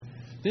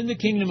Then the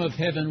kingdom of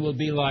heaven will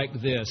be like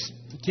this.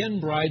 10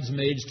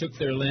 bridesmaids took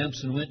their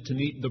lamps and went to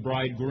meet the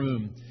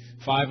bridegroom.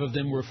 5 of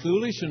them were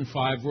foolish and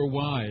 5 were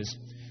wise.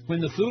 When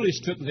the foolish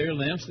took their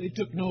lamps, they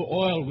took no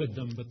oil with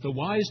them, but the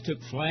wise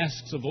took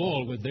flasks of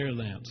oil with their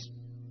lamps.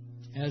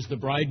 As the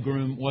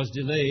bridegroom was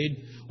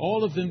delayed,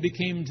 all of them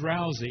became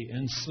drowsy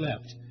and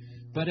slept.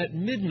 But at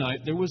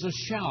midnight there was a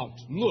shout,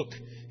 "Look,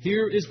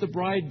 here is the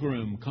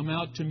bridegroom, come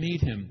out to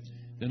meet him."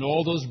 Then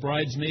all those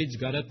bridesmaids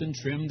got up and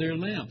trimmed their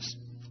lamps.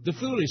 The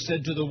foolish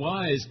said to the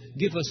wise,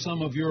 "Give us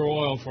some of your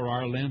oil, for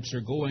our lamps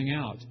are going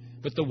out."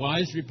 But the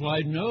wise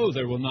replied, "No,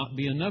 there will not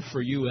be enough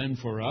for you and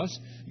for us.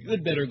 You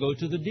had better go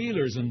to the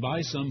dealers and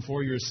buy some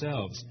for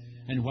yourselves."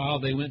 And while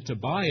they went to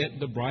buy it,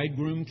 the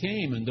bridegroom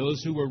came, and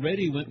those who were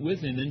ready went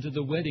with him into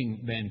the wedding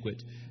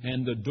banquet,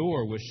 and the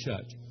door was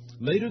shut.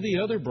 Later the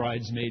other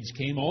bridesmaids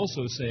came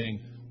also, saying,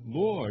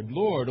 "Lord,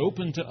 Lord,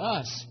 open to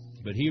us."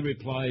 But he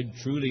replied,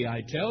 "Truly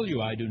I tell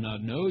you, I do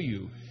not know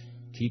you.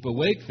 Keep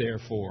awake,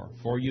 therefore,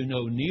 for you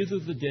know neither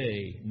the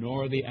day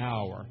nor the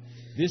hour."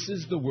 This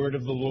is the word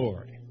of the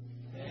Lord.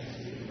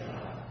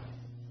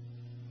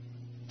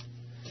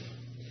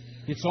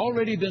 It's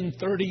already been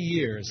 30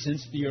 years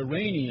since the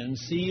Iranians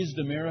seized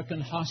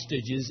American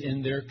hostages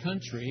in their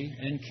country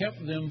and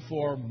kept them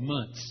for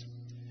months.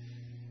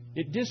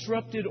 It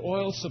disrupted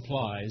oil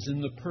supplies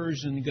in the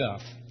Persian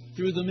Gulf.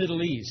 Through the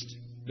Middle East,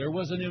 there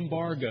was an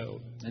embargo,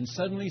 and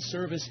suddenly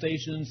service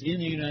stations in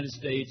the United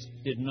States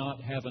did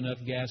not have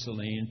enough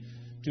gasoline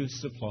to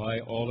supply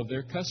all of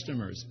their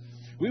customers.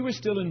 We were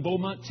still in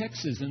Beaumont,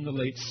 Texas in the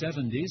late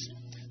 70s.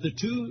 The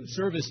 2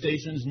 service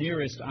stations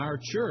nearest our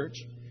church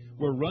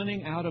were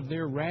running out of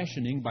their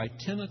rationing by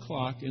 10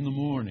 o'clock in the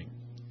morning.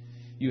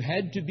 You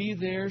had to be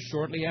there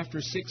shortly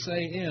after 6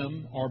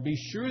 a.m. or be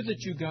sure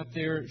that you got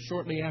there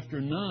shortly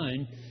after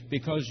 9,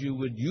 because you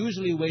would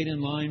usually wait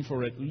in line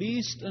for at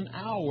least an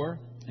hour,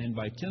 and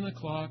by 10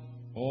 o'clock,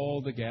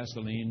 all the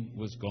gasoline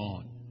was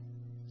gone.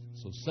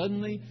 So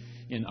suddenly,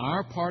 in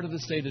our part of the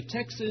state of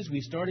Texas,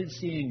 we started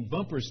seeing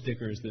bumper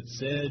stickers that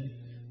said,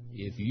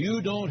 "If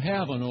you don't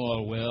have an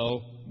oil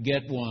well,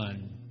 get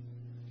one."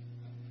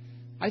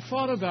 I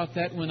thought about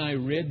that when I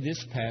read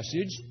this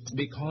passage,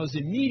 because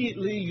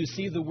immediately you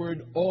see the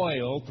word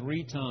oil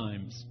 3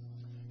 times.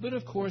 But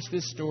of course,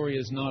 this story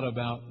is not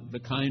about the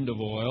kind of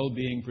oil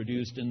being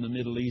produced in the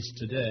Middle East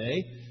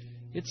today.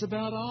 It's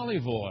about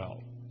olive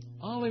oil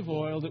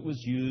that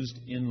was used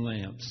in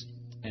lamps.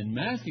 And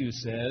Matthew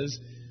says,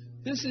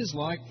 this is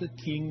like the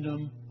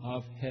kingdom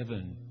of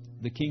heaven,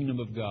 the kingdom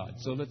of God.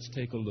 So let's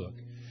take a look.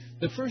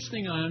 The first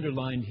thing I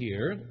underlined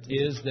here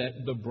is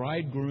that the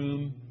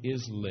bridegroom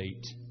is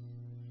late.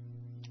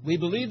 We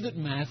believe that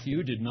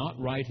Matthew did not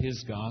write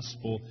his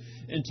gospel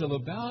until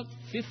about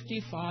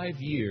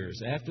 55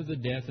 years after the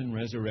death and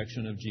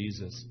resurrection of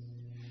Jesus.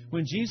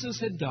 When Jesus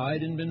had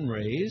died and been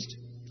raised,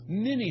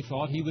 many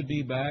thought he would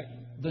be back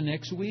the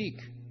next week,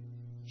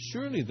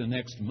 surely the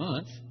next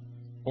month,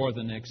 or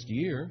the next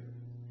year.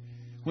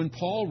 When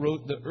Paul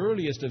wrote the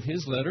earliest of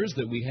his letters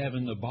that we have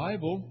in the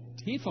Bible,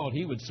 he thought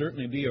he would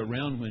certainly be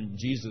around when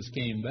Jesus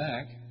came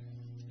back.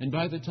 And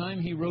by the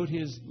time he wrote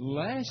his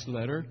last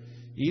letter,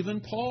 even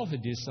Paul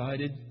had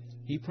decided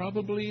he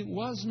probably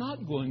was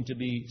not going to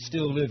be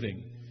still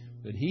living,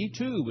 but he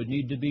too would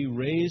need to be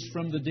raised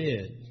from the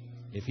dead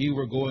if he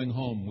were going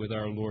home with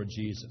our Lord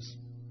Jesus.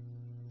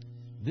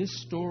 This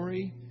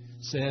story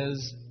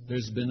says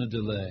there's been a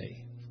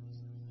delay,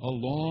 a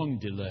long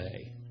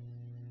delay.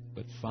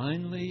 But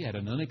finally, at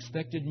an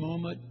unexpected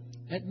moment,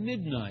 at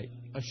midnight,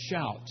 a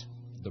shout,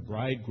 the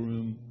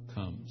bridegroom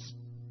comes.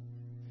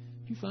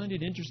 Do you find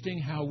it interesting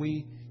how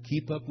we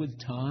keep up with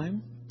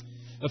time?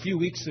 A few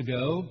weeks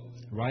ago,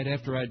 right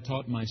after I'd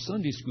taught my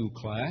Sunday school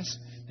class,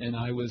 and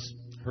I was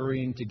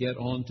hurrying to get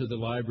on to the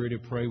library to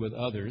pray with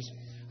others,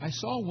 I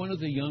saw one of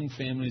the young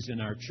families in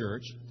our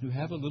church who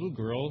have a little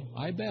girl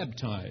I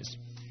baptized.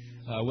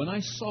 When I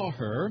saw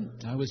her,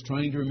 I was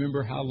trying to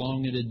remember how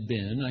long it had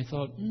been. I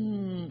thought,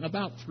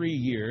 about 3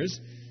 years.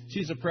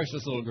 She's a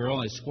precious little girl.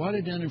 I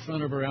squatted down in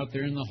front of her out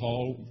there in the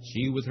hall,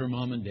 she with her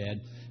mom and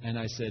dad, and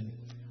I said,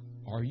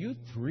 "Are you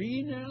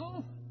 3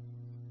 now?"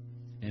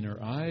 And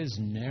her eyes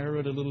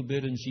narrowed a little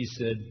bit, and she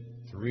said,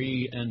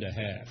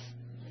 3.5.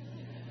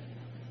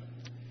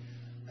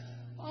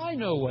 I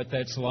know what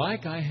that's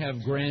like. I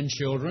have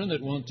grandchildren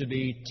that want to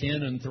be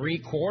 10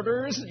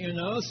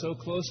 3/4, so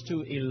close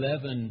to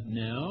 11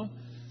 now.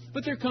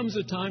 But there comes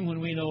a time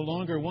when we no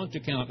longer want to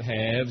count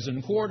halves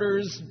and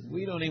quarters.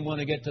 We don't even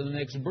want to get to the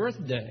next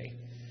birthday.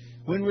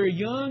 When we're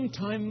young,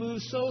 time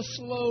moves so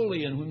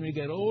slowly, and when we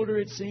get older,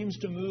 it seems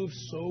to move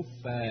so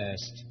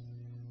fast.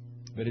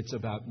 But it's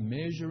about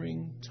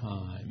measuring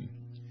time.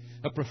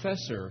 A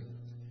professor,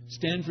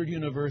 Stanford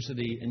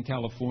University in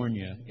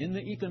California, in the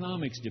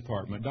economics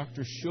department,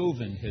 Dr.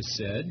 Chauvin, has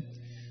said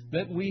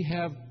that we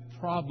have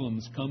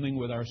problems coming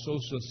with our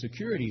Social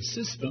Security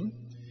system,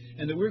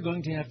 and that we're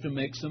going to have to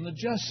make some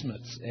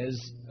adjustments,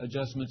 as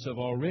adjustments have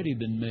already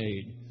been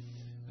made.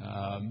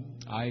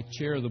 I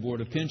chair the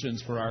Board of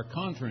Pensions for our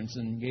conference,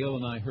 and Gail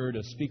and I heard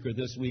a speaker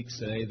this week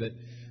say that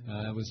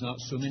It was not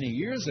so many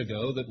years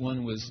ago that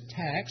one was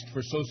taxed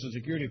for Social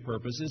Security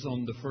purposes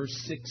on the first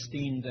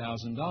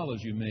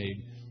 $16,000 you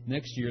made.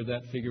 Next year,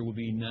 that figure will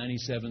be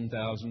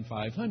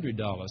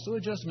 $97,500. So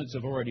adjustments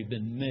have already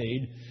been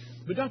made.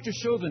 But Dr.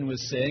 Chauvin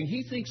was saying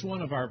he thinks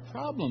one of our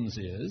problems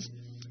is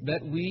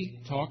that we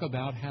talk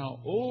about how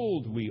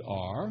old we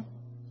are,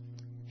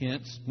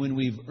 hence when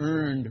we've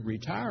earned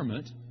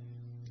retirement,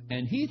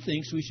 and he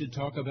thinks we should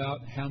talk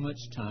about how much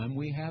time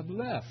we have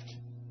left.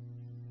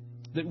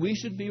 That we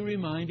should be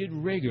reminded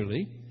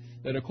regularly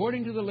that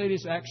according to the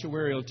latest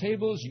actuarial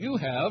tables, you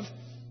have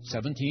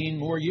 17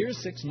 more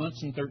years, 6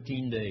 months, and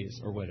 13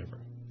 days, or whatever.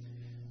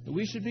 That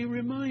we should be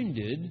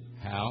reminded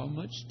how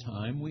much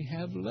time we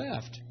have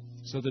left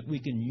so that we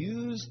can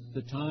use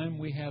the time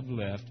we have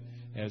left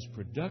as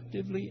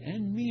productively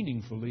and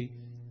meaningfully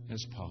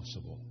as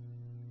possible.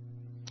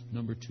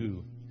 Number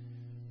 2,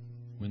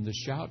 when the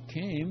shout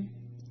came,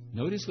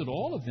 notice that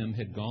all of them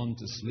had gone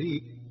to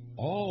sleep.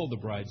 All the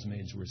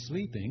bridesmaids were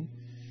sleeping.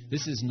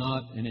 This is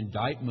not an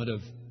indictment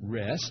of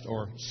rest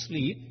or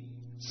sleep,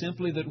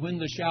 simply that when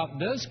the shout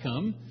does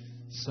come,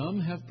 some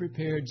have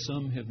prepared,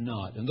 some have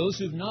not. And those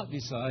who've not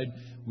decide,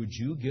 would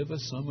you give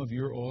us some of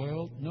your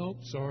oil? Nope,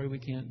 sorry, we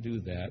can't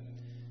do that.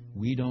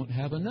 We don't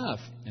have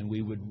enough, and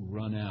we would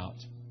run out.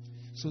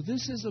 So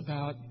this is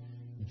about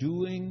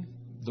doing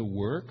the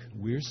work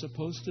we're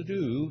supposed to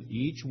do,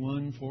 each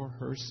one for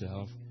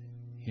herself,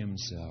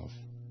 himself.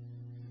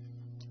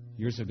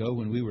 Years ago,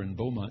 when we were in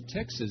Beaumont,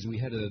 Texas, we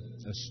had a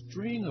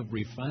string of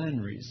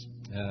refineries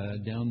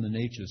down the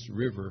Neches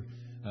River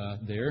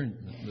there,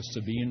 the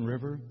Sabine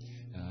River.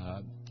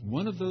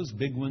 One of those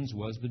big ones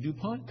was the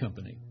DuPont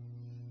Company.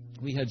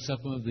 We had some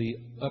of the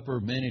upper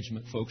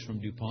management folks from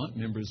DuPont,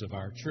 members of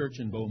our church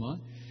in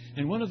Beaumont,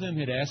 and one of them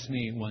had asked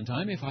me one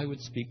time if I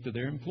would speak to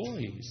their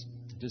employees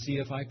to see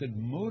if I could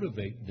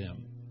motivate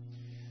them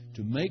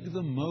to make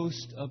the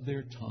most of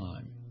their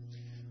time.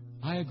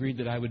 I agreed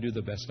that I would do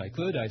the best I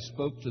could. I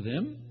spoke to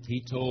them.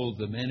 He told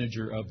the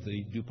manager of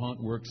the DuPont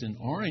Works in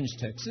Orange,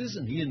 Texas,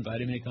 and he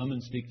invited me to come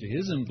and speak to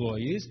his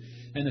employees.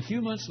 And a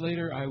few months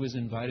later, I was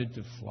invited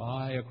to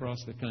fly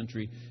across the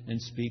country and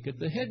speak at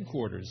the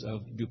headquarters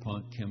of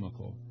DuPont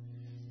Chemical.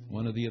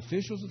 One of the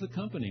officials of the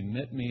company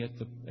met me at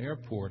the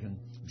airport and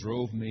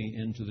drove me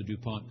into the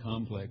DuPont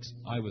complex.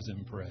 I was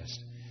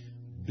impressed.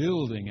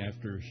 Building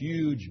after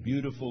huge,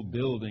 beautiful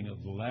building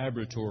of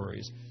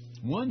laboratories.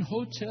 One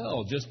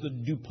hotel, just the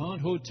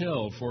DuPont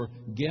Hotel for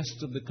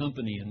guests of the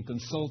company and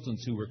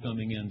consultants who were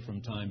coming in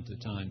from time to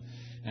time.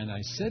 And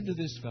I said to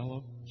this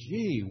fellow,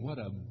 gee, what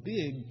a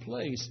big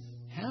place.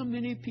 How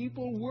many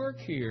people work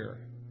here?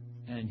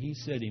 And he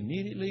said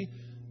immediately,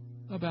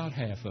 about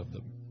half of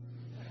them.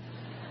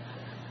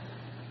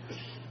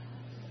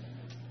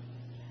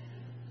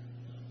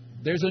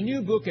 There's a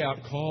new book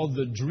out called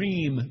The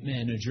Dream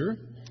Manager.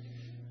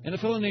 And a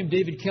fellow named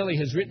David Kelly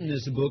has written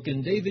this book,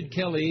 and David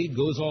Kelly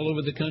goes all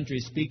over the country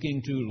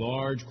speaking to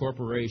large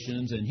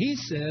corporations, and he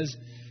says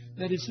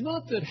that it's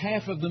not that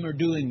half of them are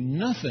doing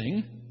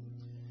nothing,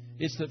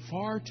 it's that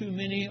far too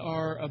many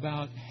are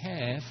about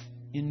half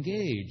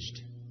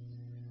engaged.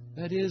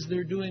 That is,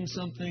 they're doing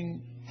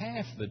something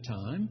half the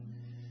time,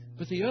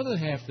 but the other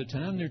half the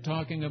time they're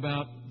talking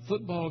about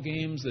football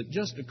games that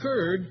just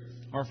occurred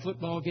or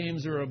football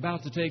games that are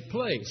about to take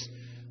place.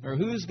 Or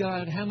who's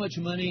got how much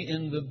money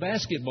in the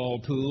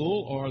basketball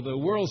pool or the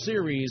World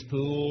Series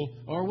pool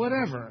or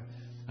whatever.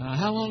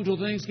 How long till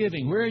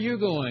Thanksgiving? Where are you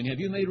going? Have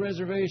you made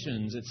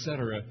reservations,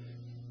 etc.?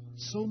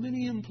 So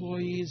many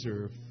employees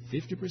are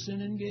 50%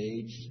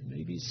 engaged,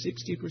 maybe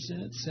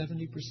 60%,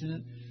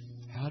 70%.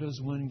 How does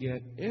one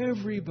get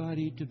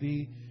everybody to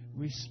be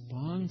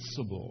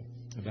responsible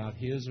about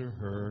his or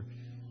her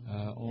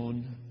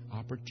own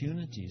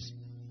opportunities?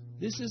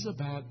 This is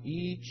about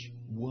each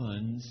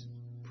one's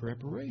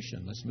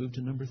preparation. Let's move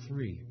to number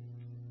 3.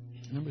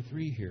 Number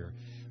 3 here.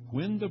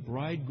 When the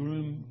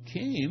bridegroom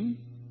came,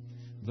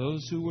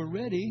 those who were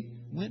ready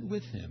went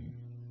with him.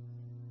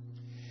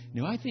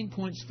 Now, I think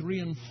points 3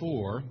 and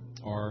 4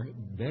 are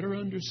better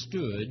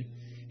understood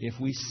if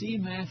we see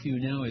Matthew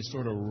now as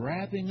sort of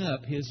wrapping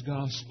up his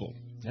gospel.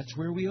 That's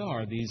where we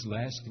are these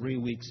last 3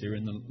 weeks here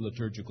in the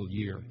liturgical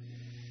year.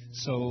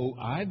 So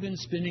I've been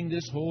spending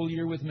this whole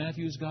year with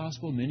Matthew's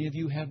gospel. Many of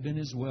you have been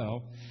as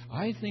well.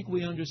 I think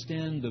we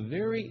understand the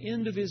very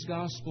end of his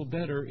gospel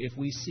better if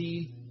we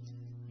see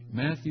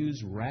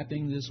Matthew's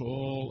wrapping this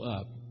all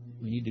up.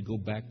 We need to go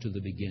back to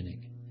the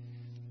beginning.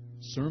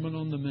 Sermon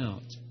on the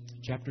Mount,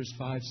 chapters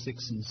 5,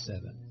 6, and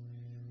 7.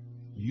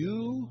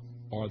 You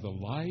are the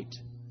light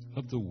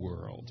of the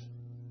world.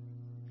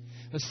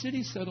 A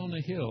city set on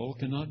a hill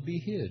cannot be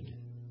hid.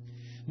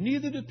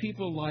 Neither do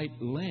people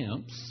light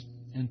lamps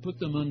and put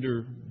them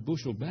under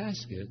bushel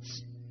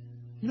baskets,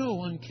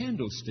 no, on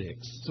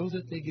candlesticks, so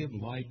that they give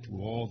light to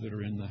all that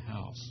are in the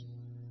house.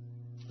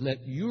 Let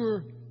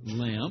your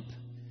lamp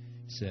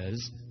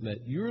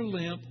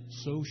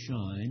so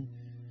shine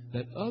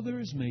that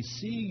others may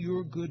see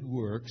your good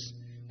works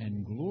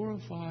and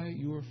glorify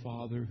your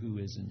Father who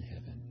is in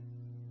heaven.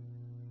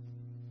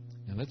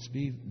 Now let's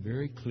be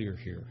very clear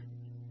here.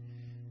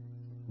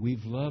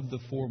 We've loved the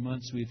 4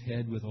 months we've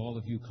had with all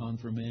of you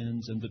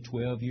confirmands and the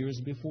 12 years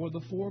before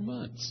the 4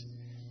 months.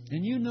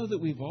 And you know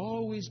that we've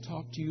always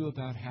talked to you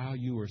about how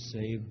you are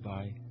saved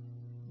by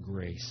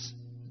grace.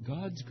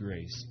 God's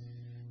grace.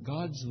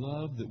 God's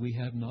love that we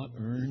have not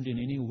earned in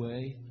any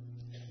way.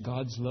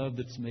 God's love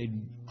that's made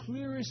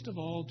clearest of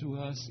all to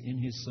us in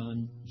His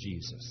Son,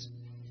 Jesus.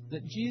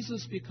 That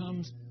Jesus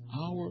becomes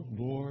our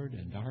Lord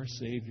and our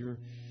Savior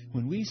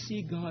when we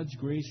see God's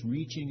grace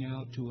reaching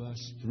out to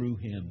us through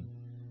Him.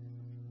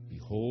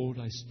 Behold,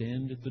 I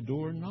stand at the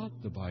door and knock,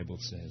 the Bible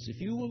says. If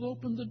you will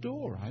open the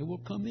door, I will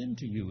come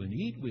into you and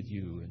eat with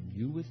you and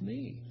you with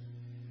me.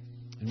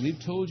 And we've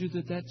told you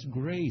that that's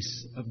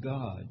grace of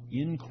God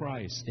in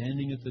Christ,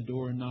 standing at the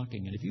door and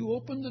knocking. And if you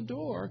open the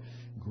door,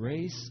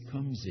 grace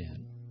comes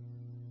in.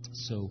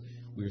 So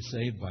we're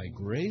saved by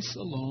grace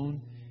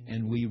alone,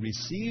 and we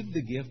receive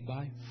the gift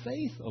by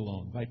faith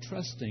alone, by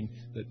trusting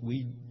that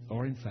we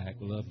are in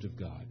fact loved of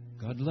God.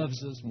 God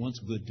loves us, wants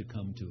good to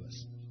come to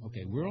us.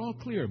 Okay, we're all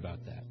clear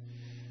about that.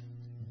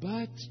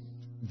 But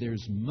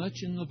there's much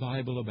in the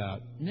Bible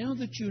about, now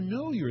that you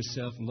know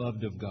yourself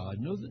loved of God,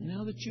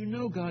 now that you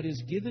know God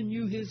has given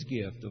you His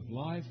gift of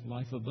life,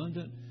 life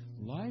abundant,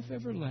 life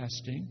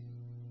everlasting,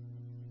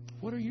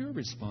 what are your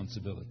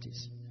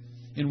responsibilities?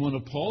 In one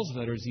of Paul's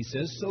letters, he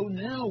says, so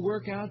now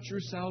work out your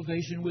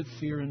salvation with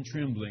fear and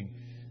trembling.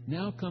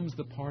 Now comes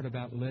the part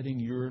about letting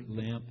your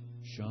lamp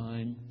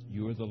shine.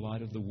 You're the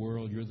light of the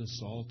world. You're the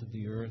salt of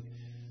the earth.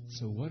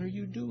 So what are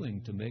you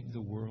doing to make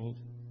the world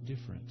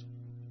different?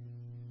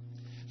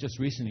 Just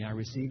recently, I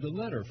received a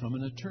letter from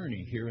an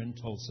attorney here in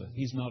Tulsa.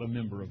 He's not a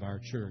member of our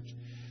church.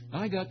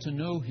 I got to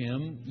know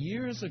him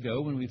years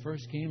ago when we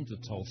first came to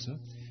Tulsa,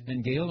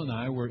 and Gail and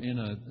I were in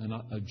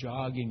a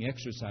jogging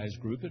exercise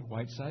group at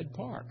Whiteside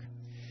Park.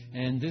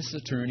 And this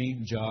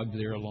attorney jogged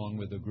there along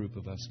with a group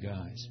of us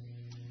guys.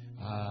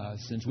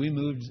 Since we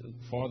moved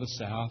farther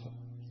south,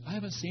 I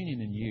haven't seen him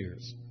in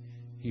years.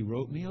 He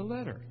wrote me a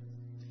letter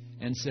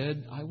and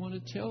said, I want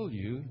to tell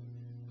you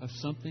of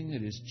something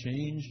that has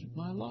changed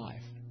my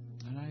life.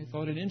 And I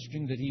thought it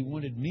interesting that he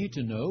wanted me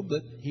to know,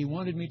 but he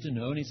wanted me to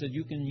know, and he said,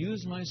 you can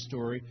use my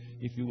story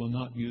if you will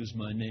not use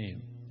my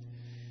name.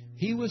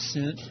 He was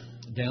sent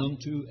down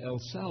to El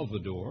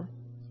Salvador,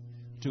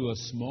 to a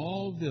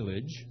small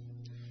village,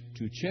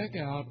 to check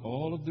out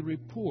all of the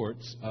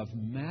reports of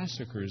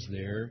massacres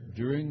there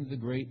during the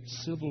great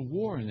civil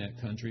war in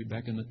that country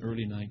back in the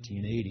early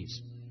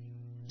 1980s.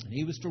 And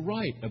he was to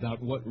write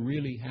about what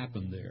really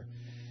happened there.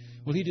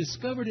 Well, he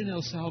discovered in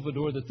El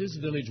Salvador that this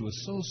village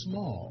was so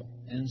small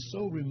and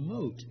so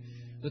remote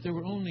that there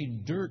were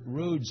only dirt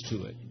roads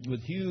to it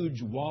with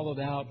huge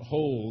wallowed-out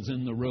holes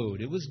in the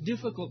road. It was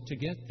difficult to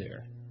get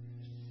there.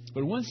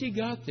 But once he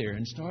got there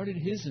and started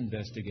his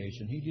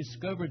investigation, he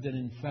discovered that,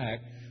 in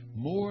fact,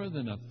 more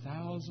than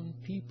 1,000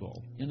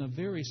 people in a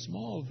very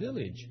small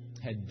village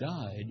had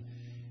died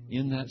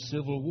in that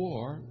civil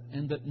war,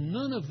 and that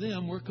none of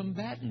them were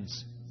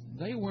combatants.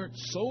 They weren't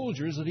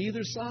soldiers of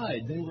either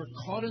side. They were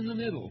caught in the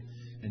middle,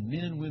 and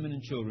men, women,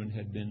 and children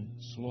had been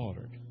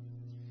slaughtered.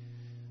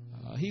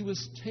 He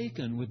was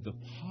taken with the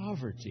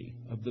poverty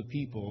of the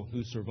people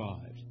who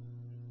survived.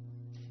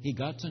 He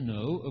got to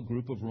know a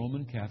group of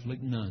Roman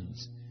Catholic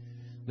nuns.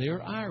 They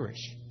are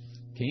Irish,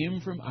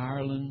 came from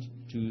Ireland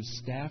to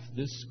staff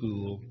this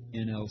school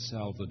in El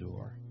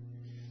Salvador.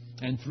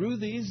 And through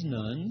these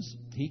nuns,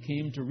 he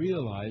came to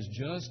realize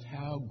just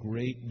how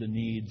great the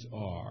needs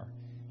are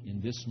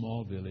in this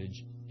small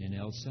village in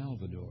El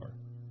Salvador.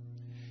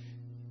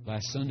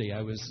 Last Sunday,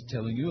 I was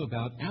telling you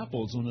about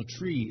apples on a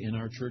tree in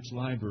our church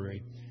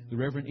library. The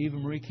Reverend Eva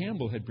Marie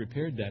Campbell had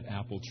prepared that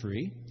apple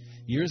tree.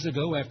 Years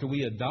ago, after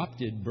we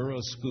adopted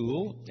Burroughs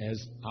School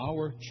as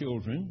our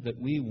children, that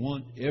we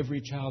want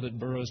every child at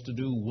Burroughs to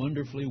do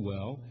wonderfully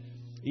well,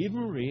 Eva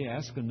Marie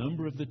asked a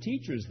number of the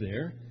teachers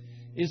there,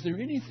 is there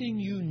anything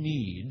you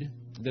need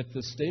that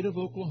the state of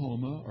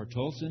Oklahoma or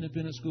Tulsa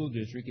Independent School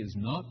District is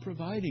not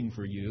providing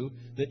for you,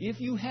 that if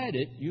you had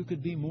it, you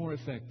could be more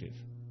effective?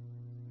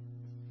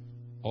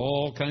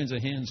 All kinds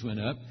of hands went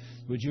up.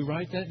 Would you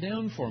write that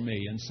down for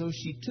me? And so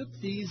she took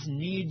these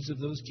needs of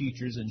those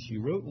teachers and she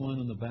wrote one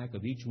on the back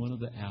of each one of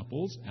the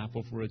apples.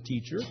 Apple for a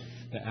teacher.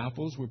 The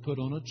apples were put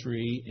on a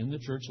tree in the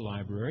church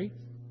library,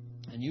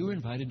 and you were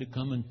invited to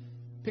come and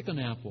pick an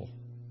apple.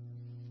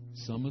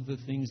 Some of the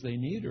things they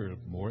need are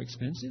more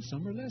expensive,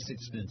 some are less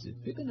expensive.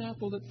 Pick an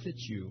apple that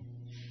fits you.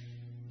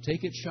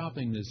 Take it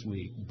shopping this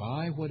week.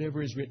 Buy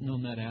whatever is written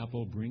on that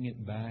apple, bring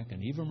it back,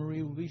 and Eva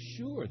Marie will be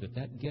sure that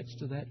that gets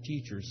to that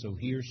teacher so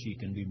he or she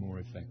can be more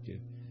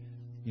effective.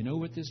 You know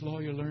what this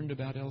lawyer learned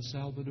about El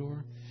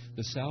Salvador?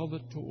 The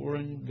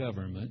Salvadoran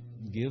government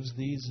gives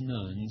these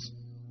nuns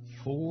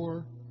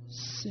 4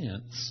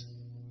 cents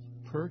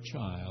per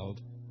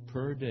child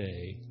per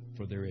day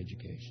for their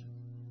education.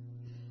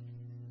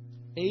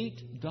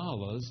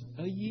 $8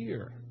 a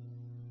year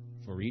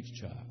for each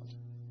child.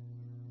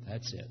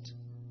 That's it.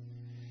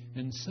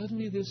 And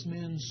suddenly this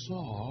man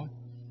saw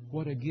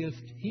what a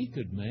gift he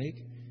could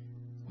make,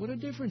 what a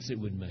difference it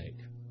would make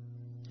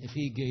if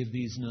he gave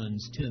these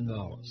nuns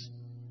 $10.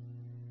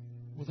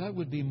 Well, that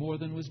would be more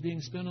than was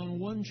being spent on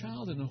one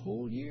child in a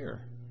whole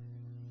year.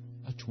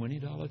 A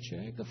 $20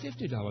 check, a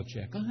 $50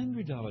 check, a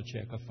 $100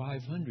 check, a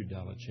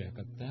 $500 check,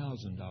 a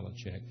 $1,000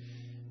 check.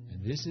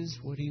 And this is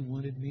what he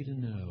wanted me to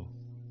know.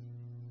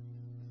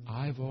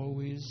 I've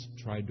always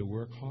tried to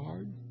work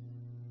hard.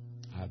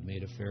 I've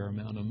made a fair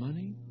amount of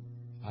money.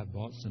 I've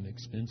bought some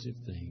expensive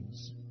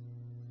things.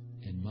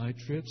 And my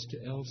trips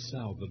to El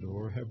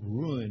Salvador have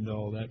ruined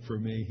all that for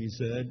me, he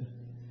said.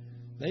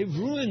 They've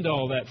ruined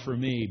all that for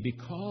me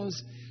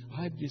because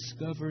I've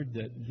discovered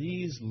that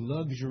these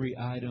luxury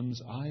items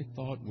I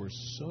thought were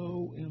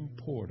so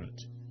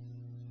important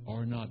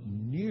are not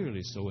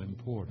nearly so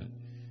important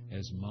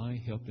as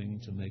my helping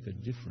to make a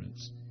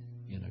difference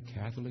in a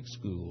Catholic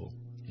school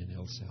in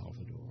El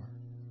Salvador.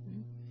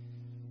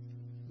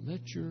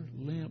 Let your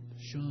lamp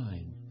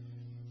shine.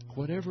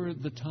 Whatever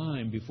the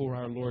time before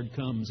our Lord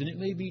comes, and it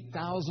may be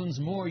thousands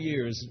more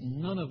years,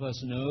 none of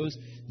us knows.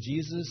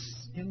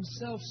 Jesus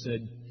himself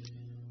said,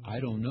 I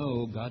don't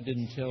know. God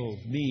didn't tell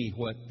me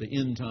what the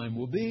end time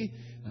will be.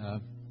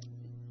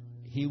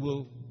 He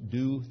will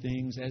do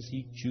things as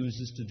He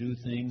chooses to do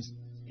things.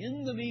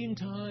 In the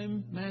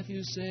meantime,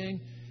 Matthew's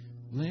saying,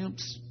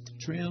 lamps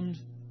trimmed,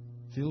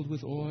 filled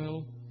with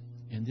oil,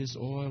 and this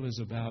oil is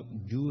about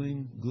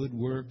doing good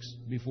works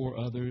before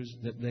others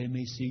that they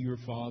may see your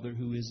Father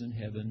who is in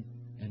heaven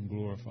and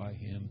glorify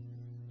Him.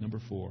 Number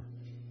 4.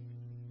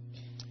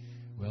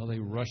 Well, they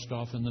rushed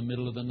off in the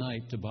middle of the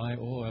night to buy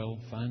oil,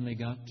 finally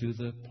got to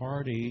the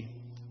party,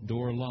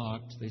 door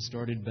locked. They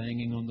started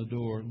banging on the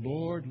door.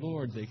 Lord,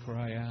 Lord, they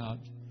cry out.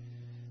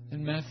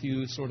 And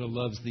Matthew sort of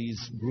loves these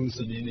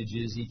gruesome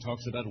images. He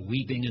talks about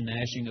weeping and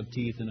gnashing of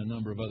teeth in a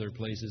number of other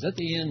places. At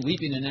the end,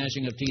 weeping and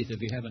gnashing of teeth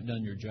if you haven't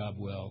done your job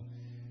well.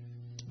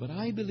 But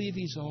I believe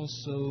he's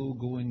also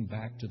going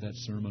back to that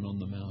Sermon on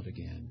the Mount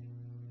again.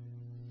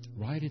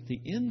 Right at the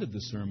end of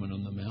the Sermon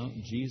on the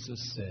Mount,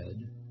 Jesus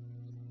said,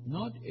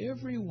 not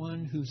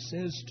everyone who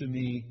says to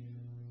me,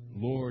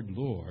 Lord,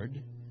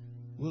 Lord,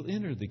 will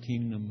enter the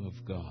kingdom of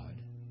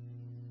God,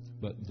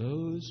 but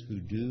those who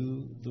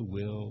do the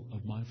will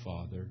of my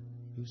Father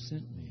who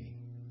sent me.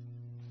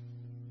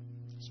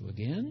 So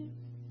again,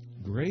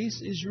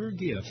 grace is your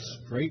gift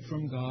straight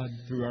from God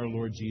through our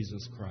Lord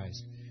Jesus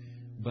Christ.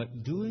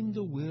 But doing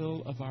the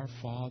will of our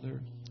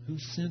Father who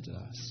sent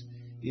us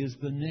is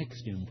the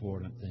next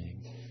important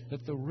thing.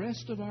 That the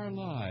rest of our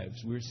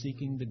lives we're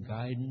seeking the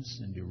guidance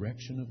and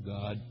direction of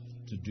God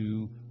to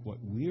do what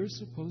we're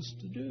supposed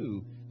to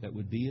do that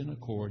would be in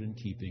accord and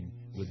keeping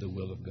with the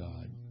will of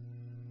God.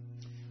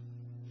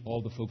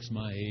 All the folks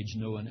my age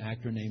know an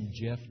actor named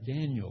Jeff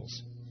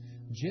Daniels.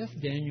 Jeff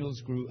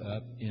Daniels grew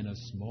up in a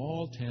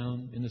small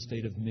town in the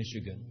state of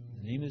Michigan.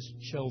 The name is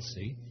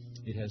Chelsea.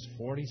 It has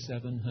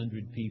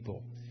 4,700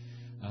 people.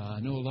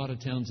 I know a lot of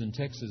towns in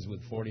Texas with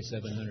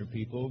 4,700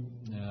 people.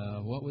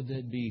 What would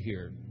that be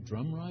here?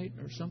 Drumright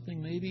or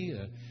something maybe?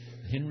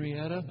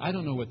 Henrietta? I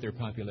don't know what their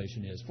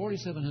population is.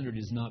 4,700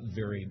 is not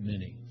very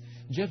many.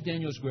 Jeff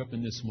Daniels grew up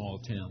in this small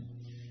town.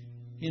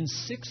 In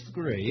 6th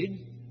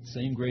grade,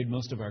 same grade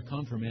most of our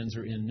confirmands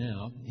are in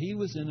now, he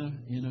was in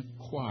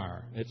a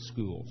choir at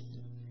school,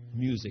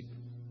 music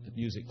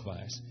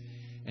class.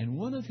 And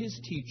one of his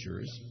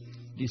teachers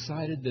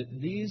decided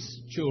that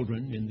these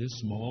children in this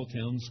small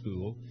town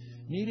school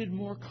needed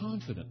more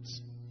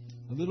confidence,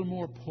 a little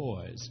more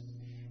poise.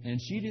 And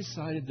she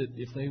decided that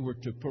if they were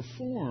to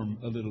perform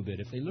a little bit,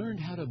 if they learned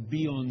how to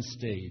be on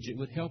stage, it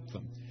would help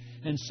them.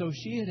 And so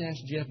she had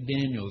asked Jeff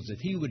Daniels if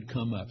he would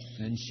come up,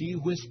 and she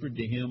whispered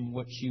to him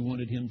what she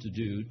wanted him to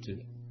do to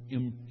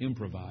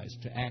improvise,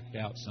 to act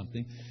out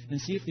something, and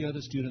see if the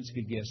other students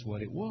could guess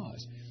what it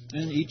was.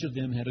 And each of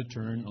them had a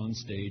turn on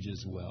stage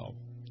as well.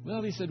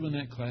 Well, he said when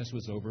that class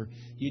was over,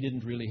 he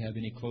didn't really have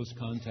any close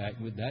contact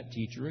with that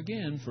teacher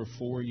again for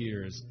 4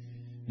 years.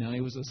 Now,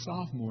 he was a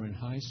sophomore in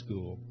high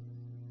school,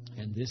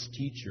 and this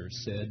teacher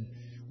said,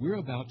 we're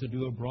about to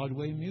do a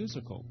Broadway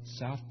musical,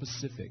 South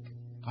Pacific.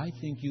 I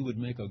think you would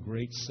make a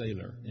great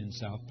sailor in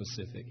South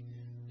Pacific.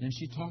 And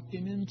she talked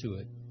him into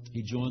it.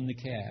 He joined the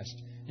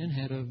cast and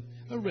had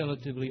a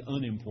relatively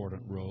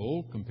unimportant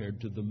role compared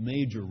to the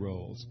major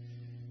roles.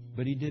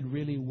 But he did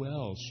really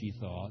well, she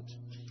thought.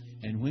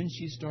 And when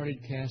she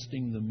started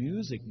casting the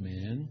Music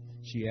Man,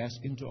 she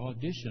asked him to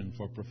audition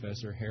for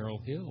Professor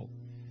Harold Hill.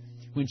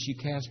 When she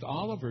cast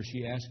Oliver,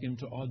 she asked him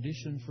to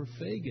audition for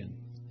Fagin,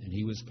 and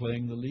he was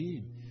playing the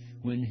lead.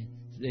 When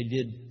they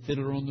did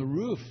Fiddler on the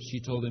Roof, she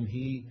told him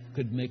he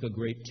could make a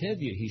great Tevye.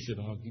 He should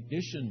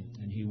audition,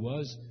 and he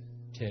was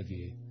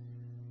Tevye.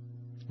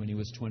 When he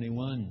was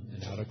 21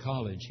 and out of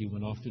college, he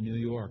went off to New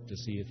York to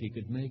see if he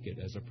could make it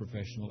as a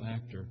professional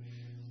actor.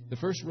 The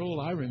first role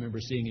I remember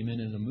seeing him in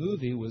a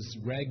movie was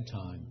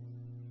Ragtime.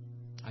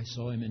 I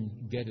saw him in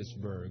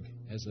Gettysburg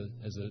as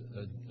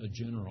a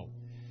general.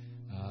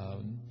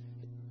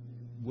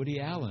 Woody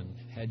Allen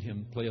had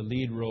him play a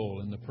lead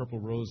role in The Purple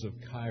Rose of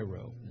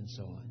Cairo, and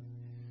so on.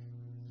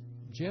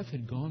 Jeff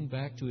had gone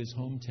back to his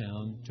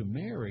hometown to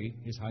marry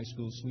his high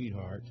school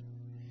sweetheart.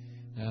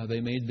 They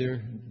made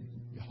their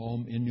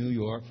home in New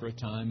York for a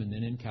time, and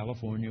then in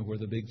California, where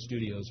the big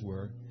studios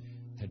were.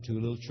 had 2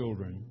 little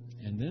children.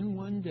 And then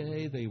one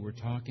day they were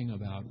talking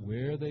about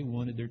where they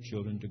wanted their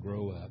children to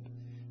grow up.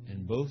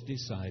 And both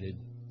decided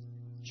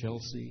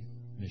Chelsea,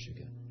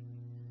 Michigan.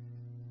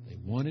 They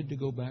wanted to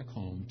go back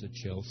home to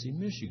Chelsea,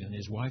 Michigan.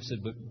 His wife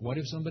said, "But what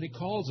if somebody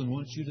calls and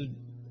wants you to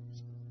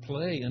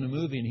play in a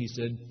movie?" And he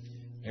said,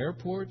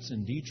 "Airports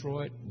in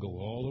Detroit go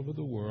all over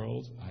the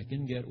world. I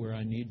can get where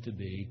I need to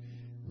be.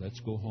 Let's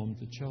go home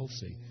to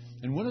Chelsea."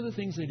 And one of the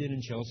things they did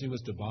in Chelsea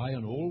was to buy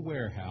an old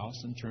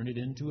warehouse and turn it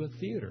into a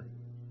theater.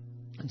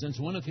 And since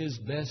one of his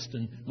best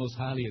and most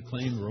highly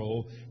acclaimed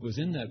role was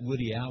in that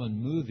Woody Allen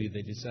movie,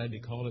 they decided to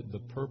call it the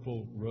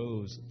Purple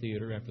Rose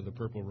Theater, after the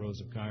Purple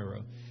Rose of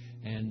Cairo.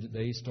 And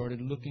they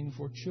started looking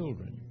for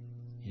children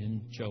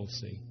in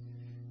Chelsea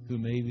who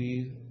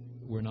maybe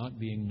were not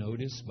being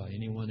noticed by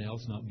anyone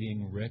else, not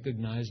being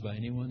recognized by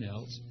anyone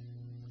else.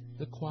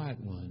 The quiet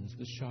ones,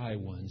 the shy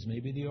ones,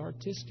 maybe the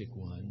artistic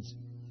ones.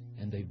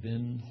 And they've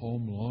been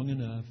home long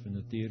enough and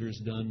the theater's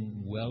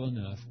done well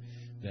enough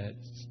that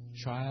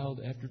child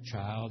after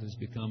child has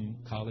become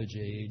college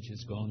age,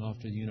 has gone off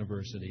to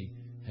university,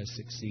 has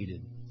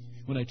succeeded.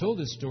 When I told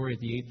this story at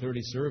the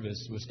 8:30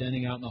 service, was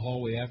standing out in the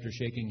hallway after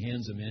shaking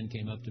hands, a man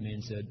came up to me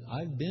and said,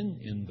 "I've been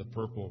in the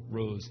Purple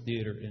Rose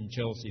Theater in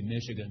Chelsea,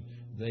 Michigan.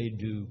 They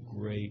do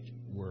great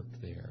work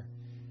there."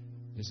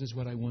 This is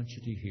what I want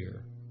you to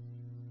hear.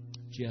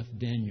 Jeff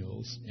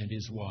Daniels and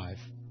his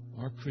wife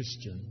are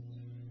Christian.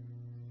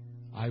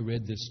 I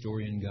read this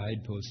story in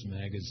Guidepost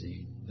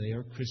magazine. They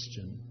are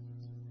Christian.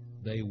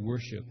 They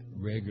worship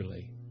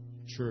regularly.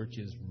 Church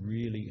is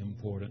really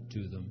important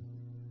to them.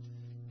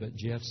 But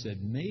Jeff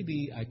said,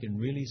 maybe I can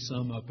really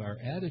sum up our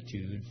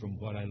attitude from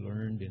what I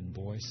learned in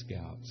Boy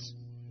Scouts.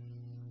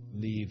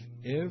 Leave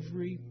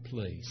every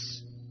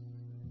place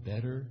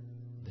better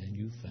than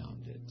you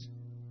found it.